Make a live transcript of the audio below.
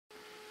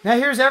Now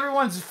here's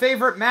everyone's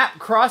favorite map,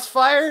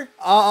 Crossfire.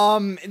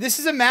 This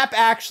is a map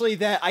actually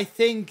that I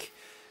think,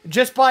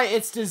 just by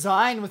its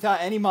design, without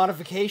any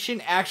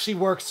modification, actually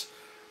works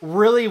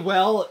really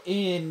well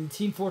in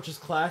Team Fortress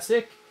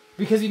Classic.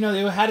 Because, you know,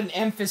 they had an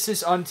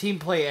emphasis on team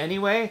play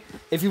anyway.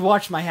 If you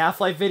watched my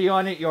Half-Life video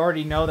on it, you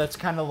already know that's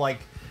kind of like,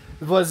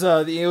 it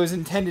was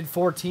intended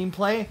for team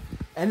play.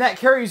 And that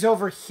carries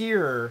over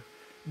here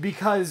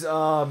because,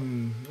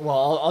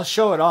 well, I'll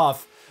show it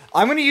off.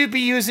 I'm going to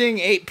be using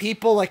 8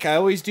 people like I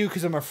always do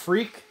because I'm a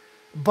freak.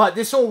 But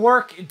this will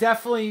work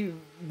definitely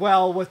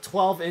well with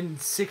 12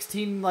 and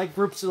 16 like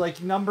groups of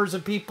like numbers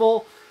of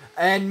people.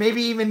 And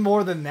maybe even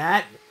more than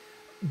that.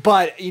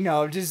 But, you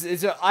know,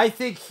 I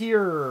think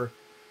here,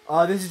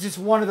 this is just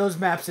one of those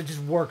maps that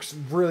just works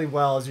really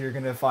well, as you're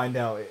going to find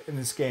out in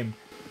this game.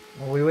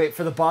 While we wait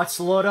for the bots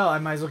to load up, I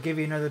might as well give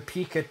you another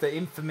peek at the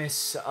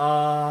infamous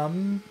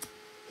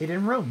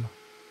hidden room.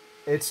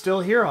 It's still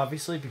here,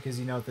 obviously, because,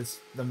 you know,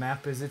 the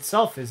map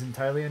itself is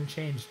entirely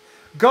unchanged.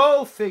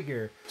 Go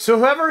figure. So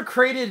whoever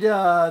created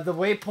the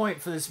waypoint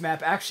for this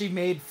map actually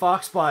made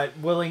Foxbot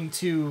willing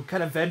to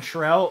kind of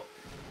venture out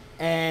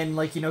and,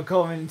 like, you know,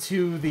 go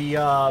into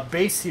the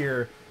base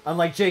here,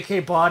 unlike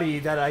JK Body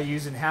that I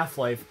use in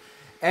Half-Life.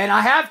 And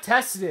I have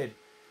tested it.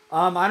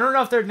 I don't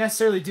know if they're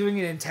necessarily doing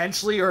it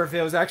intentionally or if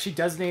it was actually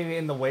designated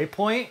in the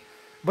waypoint,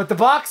 but the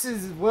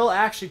boxes will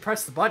actually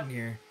press the button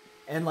here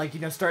and, like, you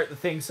know, start the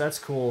thing, so that's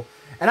cool.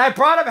 And I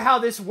brought up how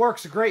this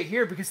works great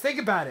here because think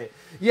about it.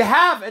 You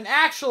have an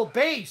actual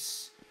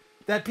base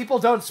that people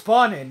don't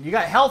spawn in. You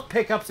got health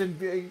pickups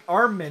and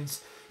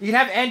armaments. You can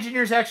have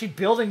engineers actually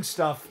building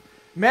stuff.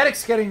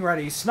 Medics getting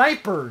ready.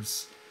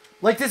 Snipers.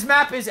 Like, this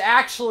map is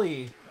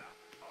actually,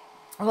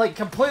 like,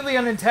 completely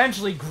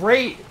unintentionally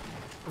great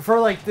for,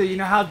 like, the, you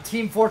know, how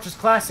Team Fortress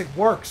Classic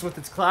works with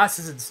its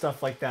classes and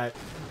stuff like that.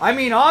 I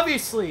mean,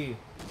 obviously,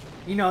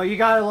 you know, you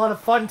got a lot of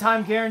fun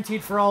time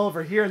guaranteed for all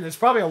over here, and there's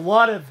probably a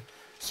lot of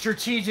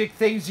strategic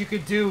things you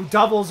could do,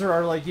 doubles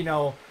or, like, you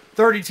know,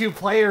 32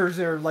 players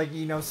or, like,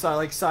 you know,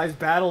 like, size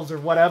battles or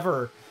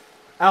whatever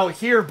out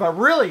here, but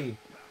really,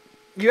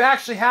 you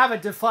actually have a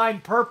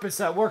defined purpose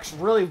that works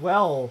really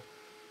well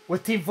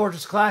with Team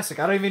Fortress Classic.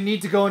 I don't even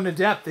need to go into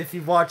depth if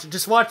you watch.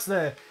 Just watch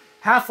the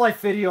Half-Life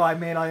video I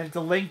made on it,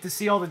 the link to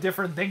see all the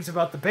different things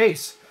about the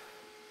base.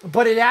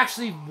 But it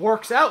actually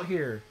works out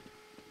here.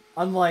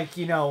 Unlike,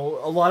 you know,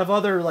 a lot of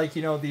other, like,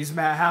 you know, these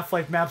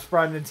Half-Life maps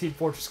brought into Team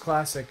Fortress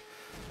Classic.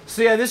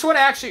 So yeah, this one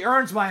actually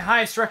earns my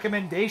highest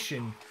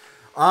recommendation.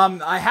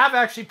 I have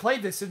actually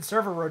played this in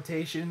server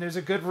rotation. There's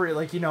a good,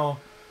 like, you know,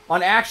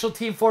 on actual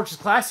Team Fortress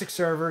Classic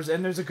servers,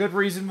 and there's a good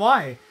reason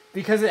why.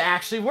 Because it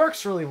actually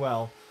works really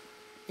well.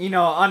 You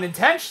know,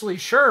 unintentionally,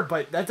 sure,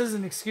 but that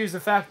doesn't excuse the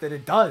fact that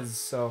it does,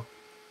 so,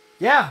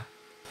 yeah.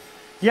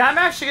 Yeah, I'm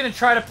actually going to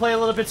try to play a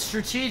little bit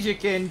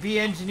strategic and be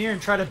engineer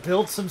and try to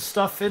build some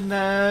stuff in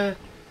the,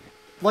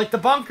 like, the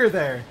bunker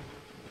there.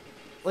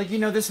 Like, you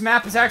know, this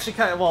map is actually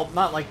kind of, well,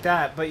 not like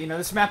that, but, you know,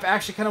 this map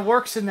actually kind of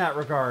works in that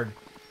regard.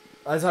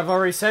 As I've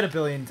already said a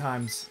billion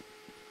times.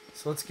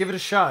 So let's give it a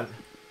shot.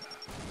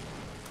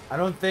 I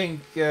don't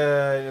think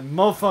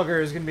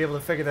Mofugger is going to be able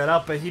to figure that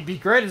out, but he'd be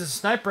great as a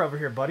sniper over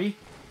here, buddy.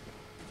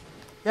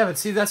 Yeah, but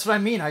see, that's what I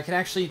mean. I can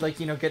actually, like,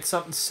 you know, get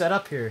something set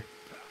up here.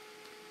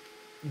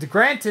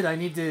 Granted, I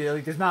need to,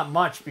 like, there's not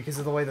much because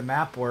of the way the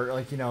map works.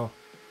 Like, you know,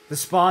 the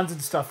spawns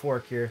and stuff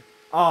work here.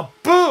 Oh,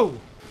 boo!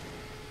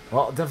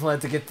 Well, I'll definitely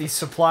have to get these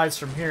supplies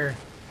from here.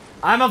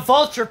 I'm a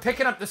vulture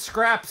picking up the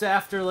scraps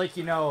after, like,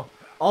 you know,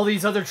 all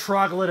these other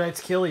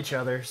troglodytes kill each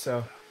other,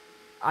 so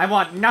I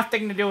want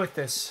nothing to do with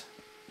this.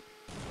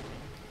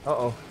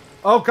 Uh-oh.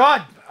 Oh,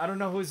 God! I don't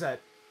know who's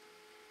that.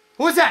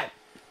 Who's that?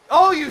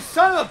 Oh, you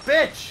son of a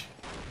bitch!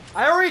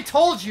 I already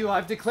told you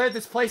I've declared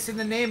this place in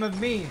the name of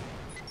me.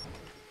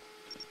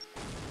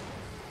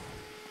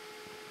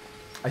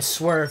 I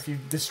swear if you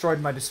destroyed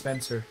my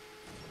dispenser.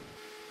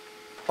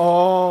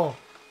 Oh.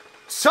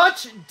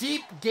 Such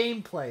deep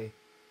gameplay.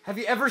 Have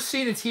you ever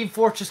seen a Team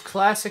Fortress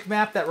Classic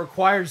map that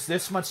requires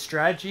this much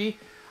strategy?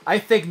 I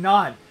think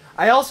not.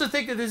 I also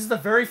think that this is the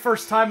very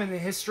first time in the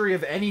history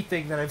of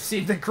anything that I've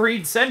seen the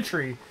Green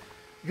Sentry.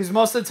 Because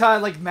most of the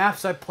time, like,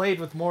 maps I've played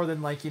with more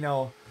than, like, you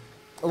know,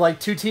 like,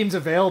 2 teams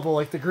available,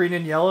 like the green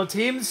and yellow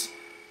teams,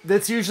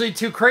 that's usually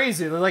too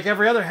crazy. They're like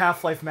every other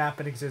Half-Life map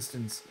in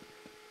existence.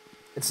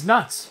 It's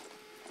nuts.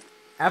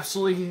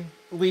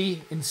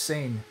 Absolutely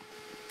insane.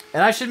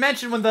 And I should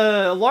mention, when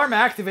the alarm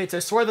activates, I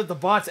swear that the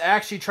bots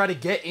actually try to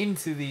get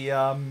into the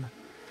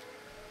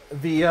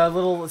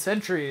little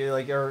sentry,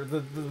 like, or the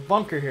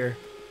bunker here.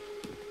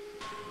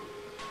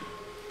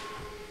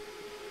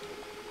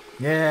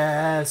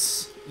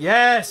 Yes!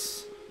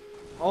 Yes!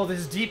 Oh,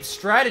 this deep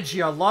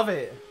strategy, I love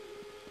it.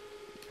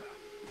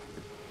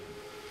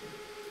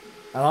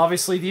 And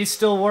obviously these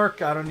still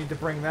work. I don't need to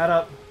bring that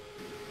up.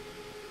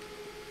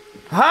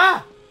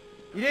 Ha!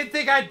 You didn't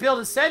think I'd build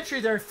a sentry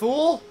there,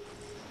 fool?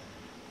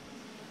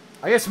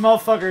 I guess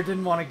Motherfucker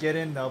didn't want to get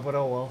in though, but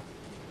oh well.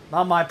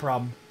 Not my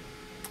problem.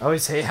 I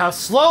always hate how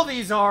slow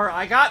these are.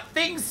 I got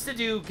things to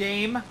do,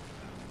 game.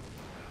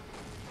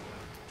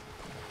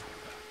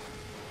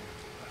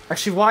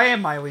 Actually, why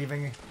am I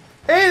leaving?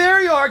 Hey, there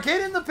you are! Get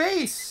in the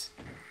base!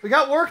 We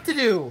got work to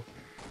do!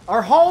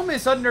 Our home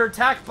is under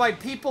attack by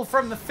people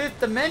from the 5th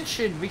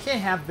dimension! We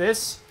can't have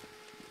this!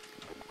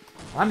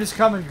 I'm just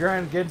coming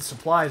around getting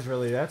supplies,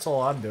 really. That's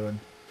all I'm doing.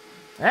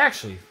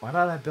 Actually, why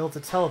not I build a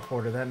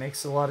teleporter? That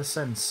makes a lot of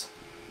sense.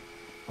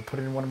 I'll put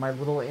it in one of my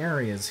little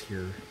areas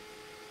here.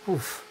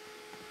 Oof.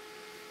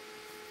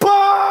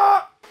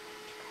 Bah!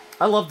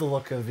 I love the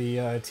look of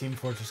the Team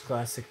Fortress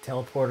Classic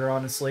teleporter,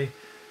 honestly.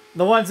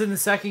 The ones in the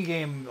second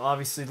game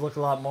obviously look a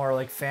lot more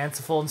like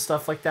fanciful and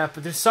stuff like that,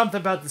 but there's something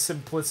about the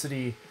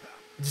simplicity,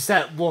 just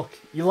that look.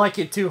 You like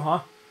it too, huh?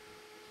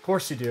 Of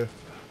course you do.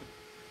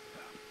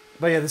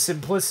 But yeah, the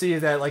simplicity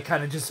of that, like,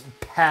 kind of just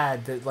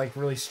pad that, like,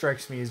 really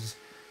strikes me as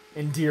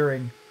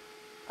endearing.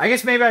 I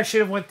guess maybe I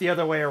should have went the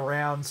other way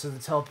around, so the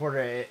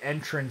teleporter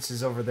entrance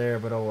is over there,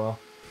 but oh well.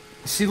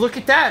 See, look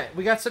at that!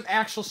 We got some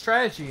actual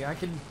strategy. I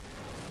can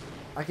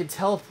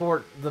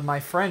teleport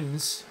my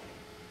friends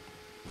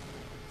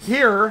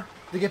here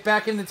to get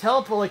back in the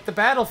teleport, like the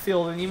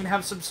battlefield, and even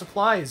have some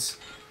supplies.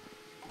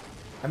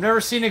 I've never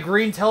seen a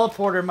green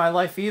teleporter in my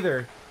life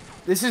either.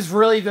 This is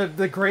really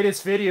the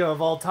greatest video of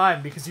all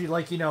time, because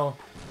you know,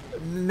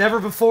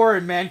 never before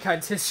in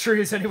mankind's history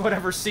has anyone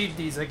ever seen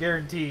these, I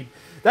guaranteed.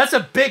 That's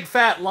a big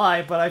fat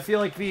lie, but I feel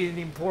like being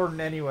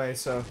important anyway,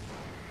 so.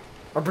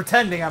 Or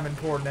pretending I'm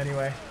important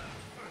anyway.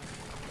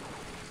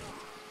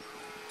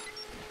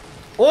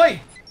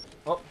 Oi!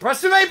 Oh,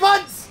 press too many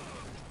buttons!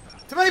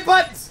 Too many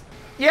buttons!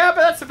 Yeah,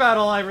 but that's about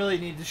all I really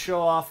need to show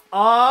off.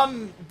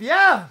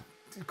 Yeah.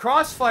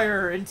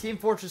 Crossfire in Team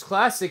Fortress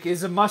Classic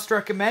is a must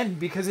recommend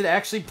because it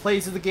actually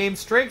plays to the game's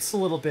strengths a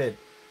little bit.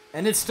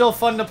 And it's still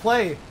fun to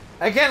play.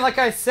 Again, like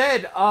I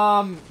said,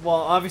 well,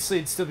 obviously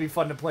it'd still be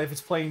fun to play if it's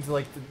playing to,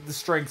 like, the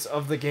strengths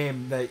of the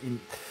game that,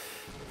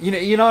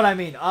 you know what I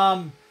mean.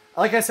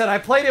 Like I said, I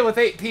played it with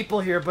 8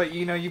 people here, but,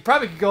 you know, you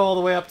probably could go all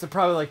the way up to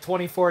probably, like,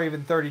 24,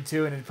 even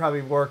 32, and it'd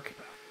probably work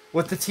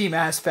with the team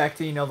aspect,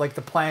 you know, like,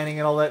 the planning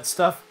and all that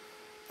stuff.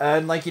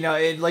 And, like, you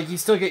know, like, you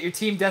still get your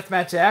team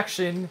deathmatch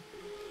action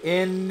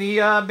in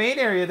the main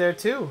area there,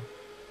 too.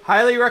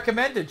 Highly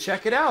recommended.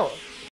 Check it out.